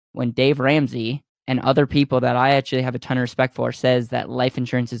when Dave Ramsey and other people that I actually have a ton of respect for says that life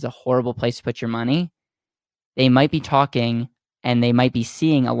insurance is a horrible place to put your money, they might be talking and they might be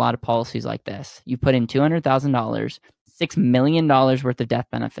seeing a lot of policies like this. You put in $200,000, $6 million worth of death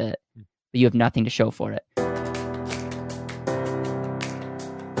benefit, but you have nothing to show for it.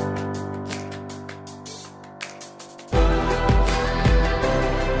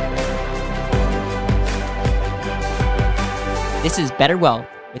 This is Better Wealth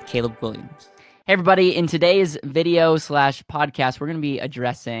with Caleb Williams. Hey everybody, in today's video / podcast, we're going to be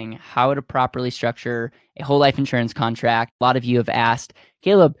addressing how to properly structure a whole life insurance contract. A lot of you have asked,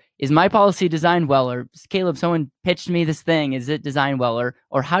 Caleb, is my policy designed well? Or Caleb, someone pitched me this thing. Is it designed well?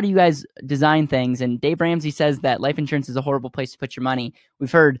 Or how do you guys design things? And Dave Ramsey says that life insurance is a horrible place to put your money.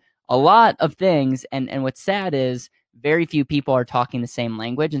 We've heard a lot of things. And what's sad is very few people are talking the same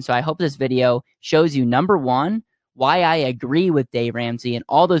language. And so I hope this video shows you, number one, why I agree with Dave Ramsey and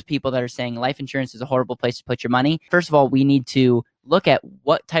all those people that are saying life insurance is a horrible place to put your money. First of all, we need to look at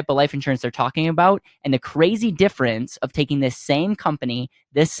what type of life insurance they're talking about and the crazy difference of taking this same company,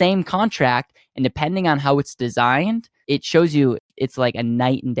 this same contract, and depending on how it's designed, it shows you it's like a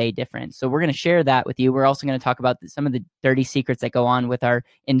night and day difference. So we're going to share that with you. We're also going to talk about some of the dirty secrets that go on with our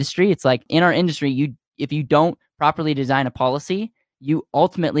industry. It's like in our industry, if you don't properly design a policy, you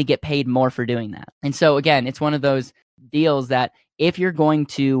ultimately get paid more for doing that. And so again, it's one of those deals that if you're going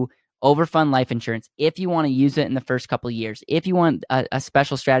to overfund life insurance, if you want to use it in the first couple of years, if you want a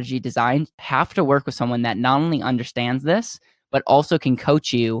special strategy designed, have to work with someone that not only understands this, but also can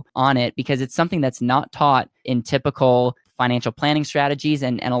coach you on it, because it's something that's not taught in typical financial planning strategies.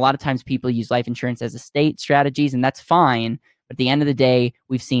 And a lot of times people use life insurance as estate strategies, and that's fine. But at the end of the day,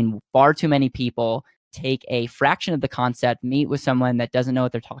 we've seen far too many people take a fraction of the concept, meet with someone that doesn't know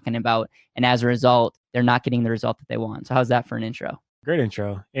what they're talking about, and as a result, they're not getting the result that they want. So how's that for an intro? Great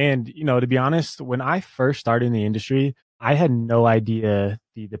intro. And, to be honest, when I first started in the industry, I had no idea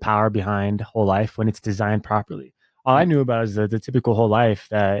the power behind whole life when it's designed properly. All I knew about is the typical whole life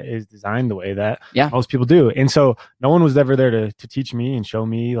that is designed the way that most people do. And so no one was ever there to teach me and show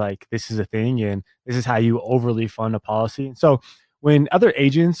me like, this is a thing and this is how you overly fund a policy. And so when other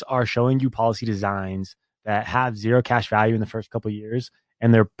agents are showing you policy designs that have zero cash value in the first couple of years,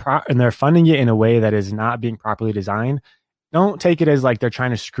 and they're funding it in a way that is not being properly designed, don't take it as like they're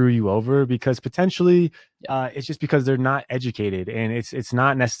trying to screw you over, because potentially it's just because they're not educated, and it's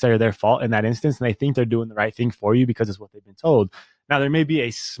not necessarily their fault in that instance, and they think they're doing the right thing for you because it's what they've been told. Now, there may be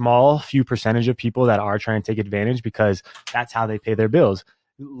a small few percentage of people that are trying to take advantage because that's how they pay their bills.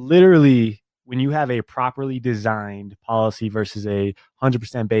 Literally, when you have a properly designed policy versus a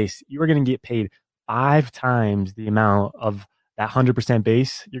 100% base, you are going to get paid 5 times the amount of that 100%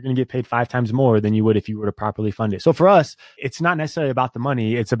 base. You're going to get paid 5 times more than you would if you were to properly fund it. So for us, it's not necessarily about the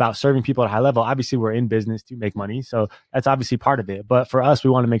money. It's about serving people at a high level. Obviously, we're in business to make money, so that's obviously part of it. But for us,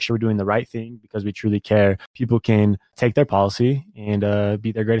 we want to make sure we're doing the right thing because we truly care. People can take their policy and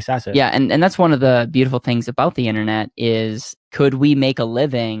be their greatest asset. Yeah, and that's one of the beautiful things about the internet is, could we make a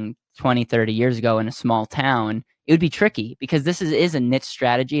living 20, 30 years ago in a small town? It would be tricky because this is a niche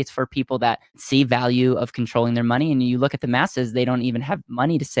strategy. It's for people that see value of controlling their money. And you look at the masses, they don't even have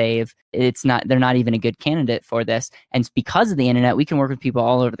money to save. They're not even a good candidate for this. And because of the internet, we can work with people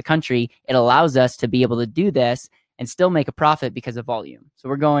all over the country. It allows us to be able to do this and still make a profit because of volume. So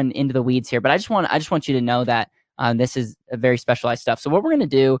we're going into the weeds here, but I just want you to know that this is a very specialized stuff. So what we're going to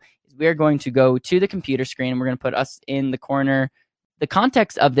do is we're going to go to the computer screen and we're going to put us in the corner. The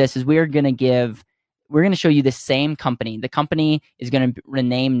context of this is we're going to show you the same company. The company is going to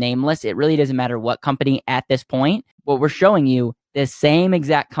rename nameless. It really doesn't matter what company at this point. But we're showing you the same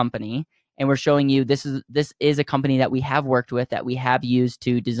exact company, and we're showing you this is a company that we have worked with, that we have used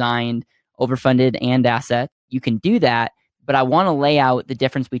to design overfunded and asset. You can do that, but I want to lay out the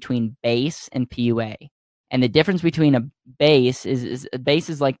difference between base and PUA. And the difference between a base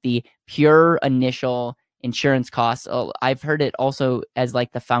is like the pure initial insurance costs. I've heard it also as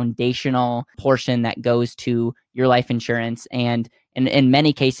like the foundational portion that goes to your life insurance. And in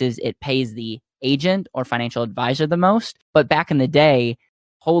many cases, it pays the agent or financial advisor the most. But back in the day,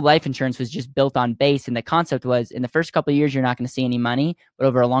 whole life insurance was just built on base. And the concept was, in the first couple of years, you're not going to see any money, but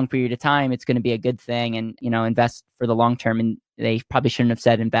over a long period of time, it's going to be a good thing, and, invest for the long term. And they probably shouldn't have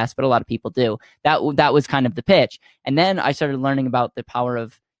said invest, but a lot of people do. That was kind of the pitch. And then I started learning about the power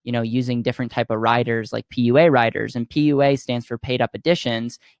of using different type of riders like PUA riders, and PUA stands for paid up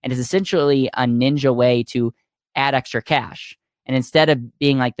additions, and is essentially a ninja way to add extra cash. And instead of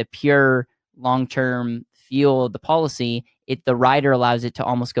being like the pure long-term fuel of the policy, the rider allows it to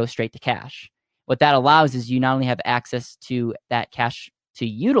almost go straight to cash. What that allows is you not only have access to that cash to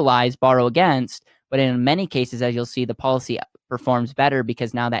utilize, borrow against. But in many cases, as you'll see, the policy performs better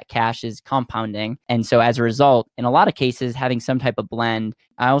because now that cash is compounding. And so as a result, in a lot of cases, having some type of blend.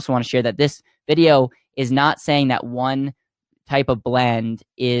 I also want to share that this video is not saying that one type of blend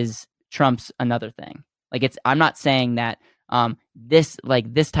is trumps another thing. I'm not saying that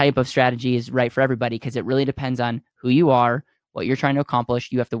this type of strategy is right for everybody, because it really depends on who you are, what you're trying to accomplish.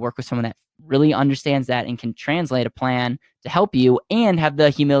 You have to work with someone that really understands that and can translate a plan to help you, and have the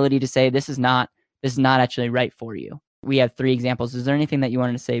humility to say this is not actually right for you. We have 3 examples. Is there anything that you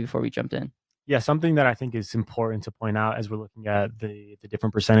wanted to say before we jumped in? Yeah, something that I think is important to point out as we're looking at the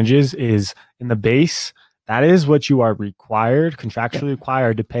different percentages is in the base, that is what you are contractually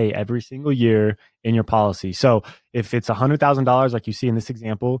required to pay every single year in your policy. So if it's $100,000, like you see in this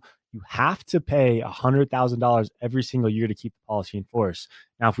example, you have to pay $100,000 every single year to keep the policy in force.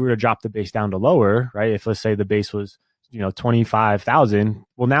 Now, if we were to drop the base down to lower, right? If let's say the base was 25,000.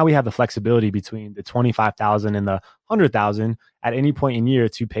 Well, now we have the flexibility between the 25,000 and the 100,000 at any point in year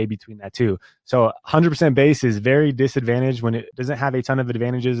to pay between that two. So 100% base is very disadvantaged when it doesn't have a ton of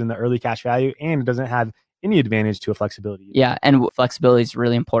advantages in the early cash value, and it doesn't have any advantage to a flexibility. Yeah, and flexibility is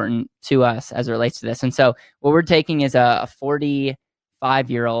really important to us as it relates to this. And so what we're taking is a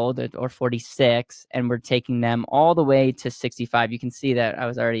 45-year-old or 46, and we're taking them all the way to 65. You can see that I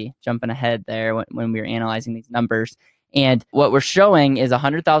was already jumping ahead there when we were analyzing these numbers. And what we're showing is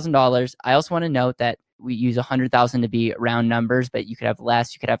 $100,000. I also want to note that we use 100,000 to be round numbers, but you could have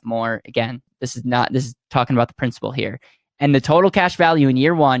less, you could have more. Again, this is talking about the principle here. And the total cash value in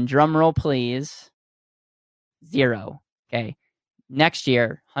year 1, drum roll please, 0. Okay. Next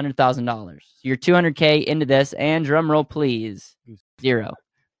year, $100,000. So you're $200K into this, and drum roll please, 0.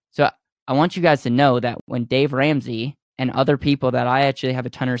 So I want you guys to know that when Dave Ramsey and other people that I actually have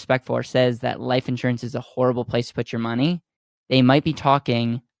a ton of respect for says that life insurance is a horrible place to put your money, they might be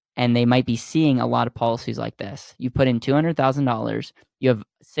talking and they might be seeing a lot of policies like this. You put in $200,000, you have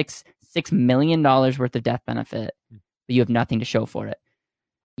 $6 million worth of death benefit, but you have nothing to show for it.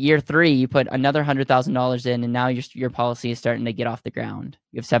 Year 3, you put another $100,000 in, and now your policy is starting to get off the ground.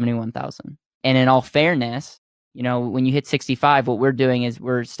 You have $71,000. And in all fairness, when you hit 65, what we're doing is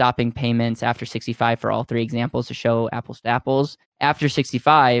we're stopping payments after 65 for all 3 examples to show apples to apples. After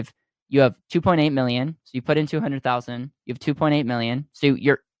 65, you have 2.8 million. So you put in 200,000, you have 2.8 million. So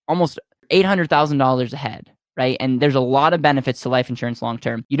you're almost $800,000 ahead, right? And there's a lot of benefits to life insurance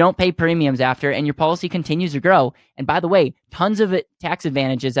long-term. You don't pay premiums after, and your policy continues to grow. And by the way, tons of tax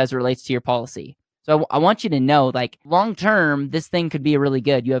advantages as it relates to your policy. So I want you to know, long-term, this thing could be really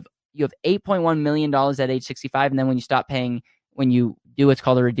good. You have $8.1 million at age 65. And then when you stop paying, when you do what's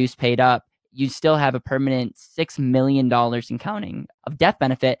called a reduced paid up, you still have a permanent $6 million in counting of death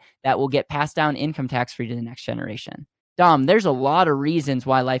benefit that will get passed down income tax free to the next generation. Dom, there's a lot of reasons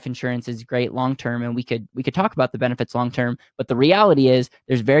why life insurance is great long-term, and we could talk about the benefits long-term, but the reality is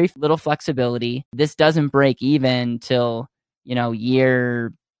there's very little flexibility. This doesn't break even till,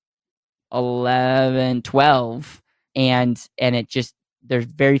 year 11, 12. And it just, there's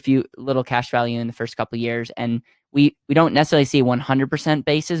very little cash value in the first couple of years. And we don't necessarily see 100%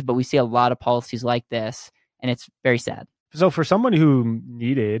 basis, but we see a lot of policies like this, and it's very sad. So for somebody who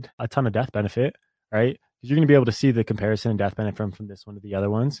needed a ton of death benefit, right? You're going to be able to see the comparison in death benefit from this one to the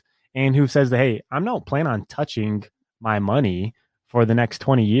other ones. And who says that, hey, I'm not planning on touching my money for the next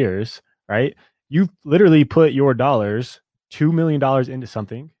 20 years, right? You literally put your dollars, $2 million into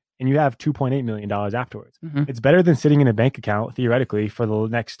something, and you have $2.8 million afterwards. Mm-hmm. It's better than sitting in a bank account, theoretically, for the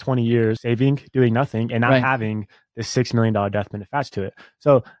next 20 years, saving, doing nothing, and not having this $6 million death benefit attached to it.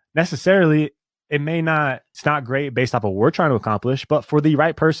 So necessarily, it's not great based off of what we're trying to accomplish, but for the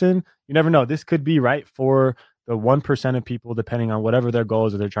right person, you never know. This could be right for the 1% of people, depending on whatever their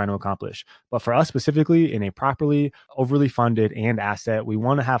goals that they're trying to accomplish. But for us specifically, in a properly overly funded and asset, we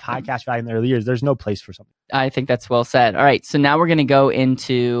want to have high cash value in the early years. There's no place for something. I think that's well said. All right. So now we're going to go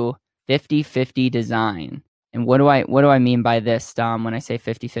into 50-50 design. And what do I mean by this, Dom, when I say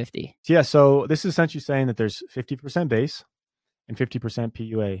 50-50? Yeah. So this is essentially saying that there's 50% base and 50%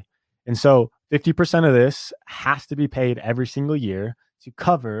 PUA. And so 50% of this has to be paid every single year to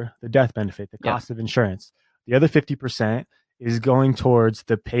cover the death benefit, the cost of insurance. The other 50% is going towards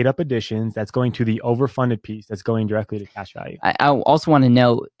the paid up additions. That's going to the overfunded piece that's going directly to cash value. I also want to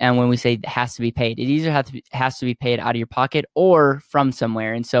note, and when we say it has to be paid, it either has to be paid out of your pocket or from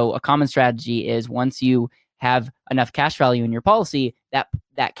somewhere. And so a common strategy is once you have enough cash value in your policy,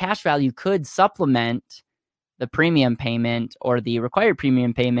 that cash value could supplement the premium payment or the required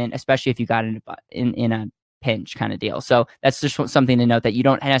premium payment, especially if you got in a pinch kind of deal. So that's just something to note, that you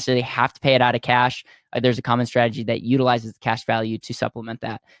don't necessarily have to pay it out of cash. There's a common strategy that utilizes the cash value to supplement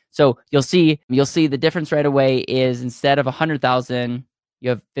that. So you'll see the difference right away is, instead of 100,000, you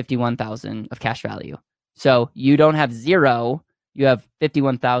have 51,000 of cash value. So you don't have zero, you have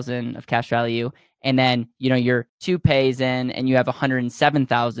 51,000 of cash value. And then, you're 2 pays in and you have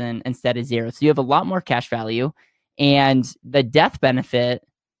 107,000 instead of zero. So you have a lot more cash value, and the death benefit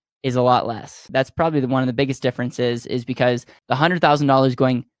is a lot less. That's probably one of the biggest differences, is because the $100,000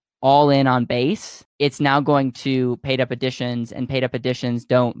 going all in on base, it's now going to paid up additions, and paid up additions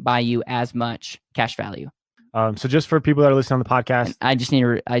don't buy you as much cash value. So just for people that are listening on the podcast, I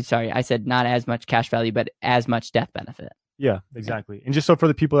said not as much cash value, but as much death benefit. Yeah, exactly. Yeah. And just so for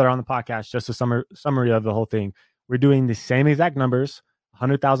the people that are on the podcast, just a summary of the whole thing, we're doing the same exact numbers,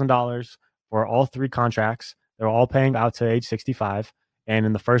 $100,000 for all 3 contracts. They're all paying out to age 65. And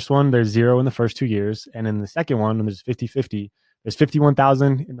in the first one, there's 0 in the first 2 years. And in the second one, when there's 50-50, there's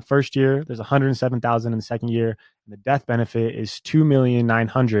 51,000 in the first year. There's 107,000 in the second year. And the death benefit is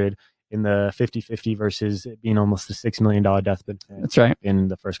 $2,900,000 in the 50-50 versus it being almost a $6 million death benefit. That's right. In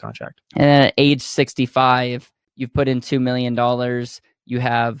the first contract. And then at age 65, you've put in $2 million. You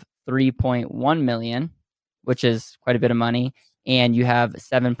have $3.1 million, which is quite a bit of money. And you have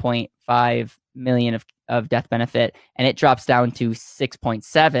 $7.5 million of death benefit. And it drops down to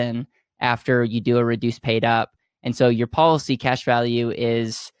 6.7 after you do a reduced paid up. And so your policy cash value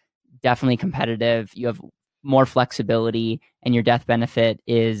is definitely competitive. You have more flexibility, and your death benefit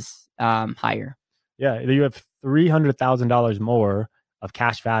is higher. Yeah, you have $300,000 more of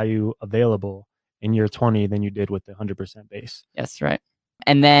cash value available in year 20 than you did with the 100% base. That's right.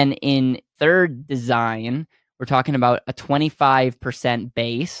 And then in third design, we're talking about a 25%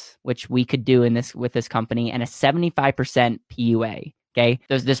 base, which we could do with this company, and a 75% PUA. Okay.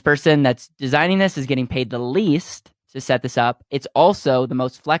 This person that's designing this is getting paid the least to set this up. It's also the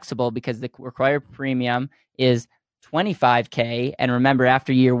most flexible because the required premium is $25,000. And remember,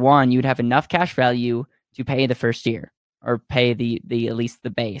 after year 1, you'd have enough cash value to pay the first year, or pay the at least the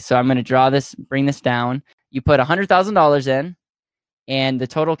base. So I'm going to bring this down. You put $100,000 in, and the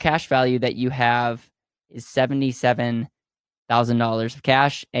total cash value that you have is $77,000 of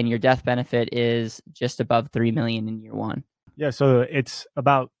cash, and your death benefit is just above $3 million in year 1. Yeah, so it's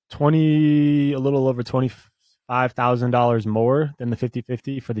about a little over $25,000 more than the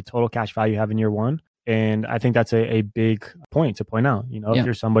 50-50 for the total cash value you have in year 1. And I think that's a big point to point out. If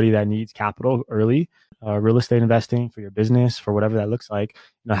you're somebody that needs capital early, real estate investing for your business, for whatever that looks like,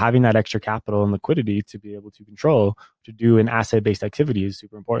 having that extra capital and liquidity to be able to control, to do an asset-based activity is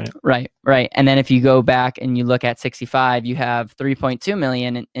super important. Right. And then if you go back and you look at 65, you have 3.2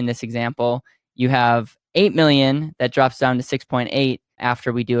 million in this example. You have 8 million that drops down to 6.8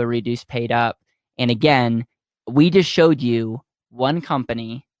 after we do a reduced paid up. And again, we just showed you one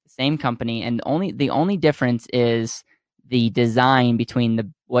company, same company, and the only difference is the design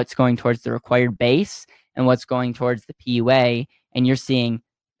between what's going towards the required base and what's going towards the PUA. And you're seeing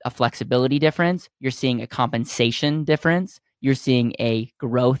a flexibility difference. You're seeing a compensation difference. You're seeing a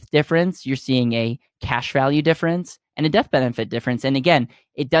growth difference. You're seeing a cash value difference and a death benefit difference. And again,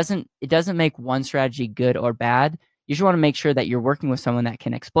 it doesn't make one strategy good or bad. You just want to make sure that you're working with someone that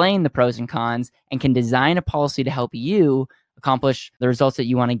can explain the pros and cons and can design a policy to help you accomplish the results that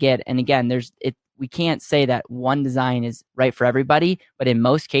you want to get. And again, we can't say that one design is right for everybody, but in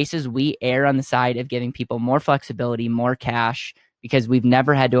most cases, we err on the side of giving people more flexibility, more cash, because we've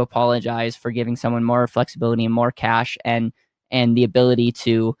never had to apologize for giving someone more flexibility and more cash and the ability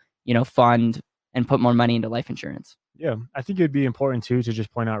to, fund and put more money into life insurance. Yeah, I think it'd be important too to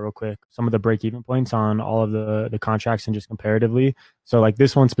just point out real quick some of the break-even points on all of the contracts and just comparatively. So like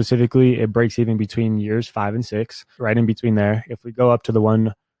this one specifically, it breaks even between years 5 and 6, right in between there. If we go up to the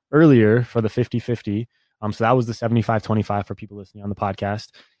one earlier for the 50-50, so that was the 75-25 for people listening on the podcast.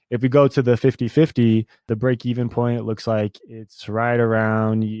 If we go to the 50-50, the break-even point looks like it's right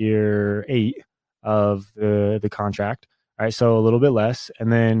around year 8 of the contract. All right, so a little bit less.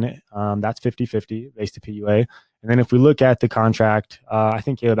 And then that's 50-50 based to PUA. And then if we look at the contract, I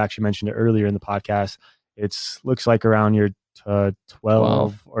think Caleb actually mentioned it earlier in the podcast, it looks like around your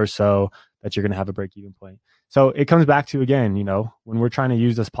 12 or so that you're going to have a break-even point. So it comes back to, again, when we're trying to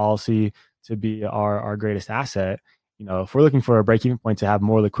use this policy to be our greatest asset, if we're looking for a break-even point to have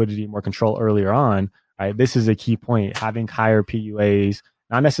more liquidity, more control earlier on, right, this is a key point, having higher PUAs,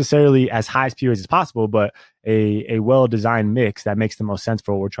 not necessarily as high as PUAs as possible, but a well-designed mix that makes the most sense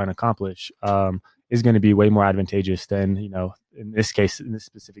for what we're trying to accomplish is going to be way more advantageous than, in this case, in this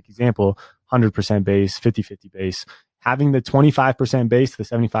specific example, 100% base, 50-50 base, having the 25% base to the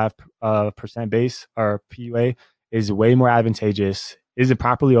 75% base or PUA is way more advantageous. Is a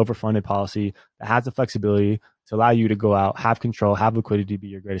properly overfunded policy that has the flexibility to allow you to go out, have control, have liquidity, be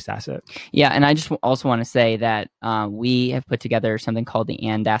your greatest asset. Yeah, and I just also want to say that we have put together something called the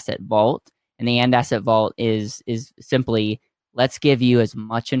And Asset Vault. And the And Asset Vault is simply, let's give you as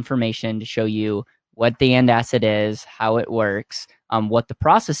much information to show you what the and asset is, how it works, what the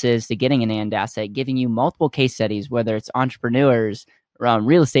process is to getting an and asset, giving you multiple case studies, whether it's entrepreneurs,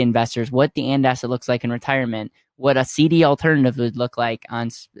 real estate investors, what the and asset looks like in retirement, what a CD alternative would look like on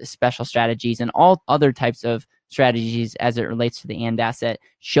special strategies, and all other types of strategies as it relates to the and asset,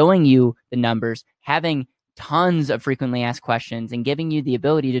 showing you the numbers, having tons of frequently asked questions, and giving you the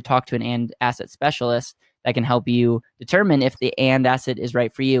ability to talk to an and asset specialist that can help you determine if the and asset is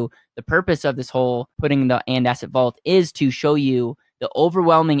right for you. The purpose of this whole putting the and asset vault is to show you the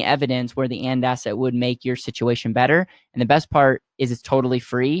overwhelming evidence where the and asset would make your situation better. And the best part is it's totally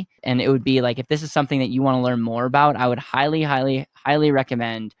free. And it would be like, if this is something that you want to learn more about, I would highly, highly, highly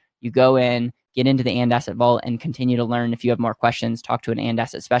recommend you go in, get into the and asset vault, and continue to learn. If you have more questions, talk to an and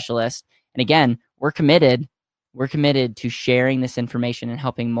asset specialist. And again, we're committed to sharing this information and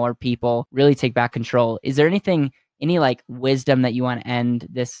helping more people really take back control. Is there any like wisdom that you want to end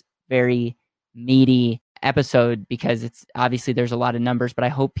this very meaty episode? Because it's obviously there's a lot of numbers, but I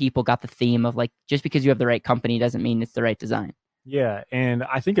hope people got the theme of like, just because you have the right company doesn't mean it's the right design. Yeah. And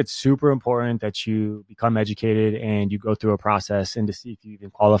I think it's super important that you become educated and you go through a process and to see if you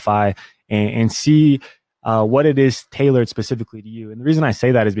even qualify and see what it is tailored specifically to you. And the reason I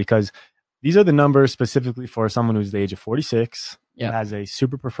say that is because these are the numbers specifically for someone who's the age of 46, who has a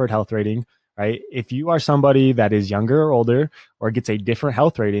super preferred health rating, right? If you are somebody that is younger or older or gets a different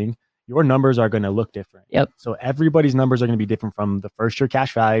health rating, your numbers are going to look different. Yep. So everybody's numbers are going to be different, from the first year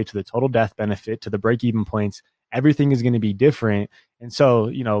cash value to the total death benefit to the break-even points. Everything is going to be different. And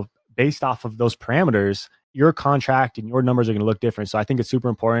so, based off of those parameters, your contract and your numbers are going to look different. So I think it's super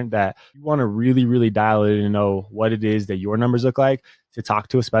important that you want to really, really dial in and know what it is that your numbers look like, to talk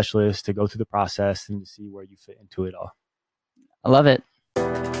to a specialist, to go through the process and to see where you fit into it all. I love it.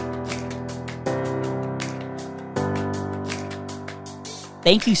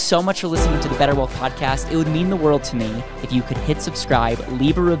 Thank you so much for listening to the Better Wealth Podcast. It would mean the world to me if you could hit subscribe,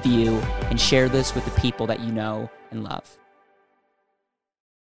 leave a review, and share this with the people that you know and love.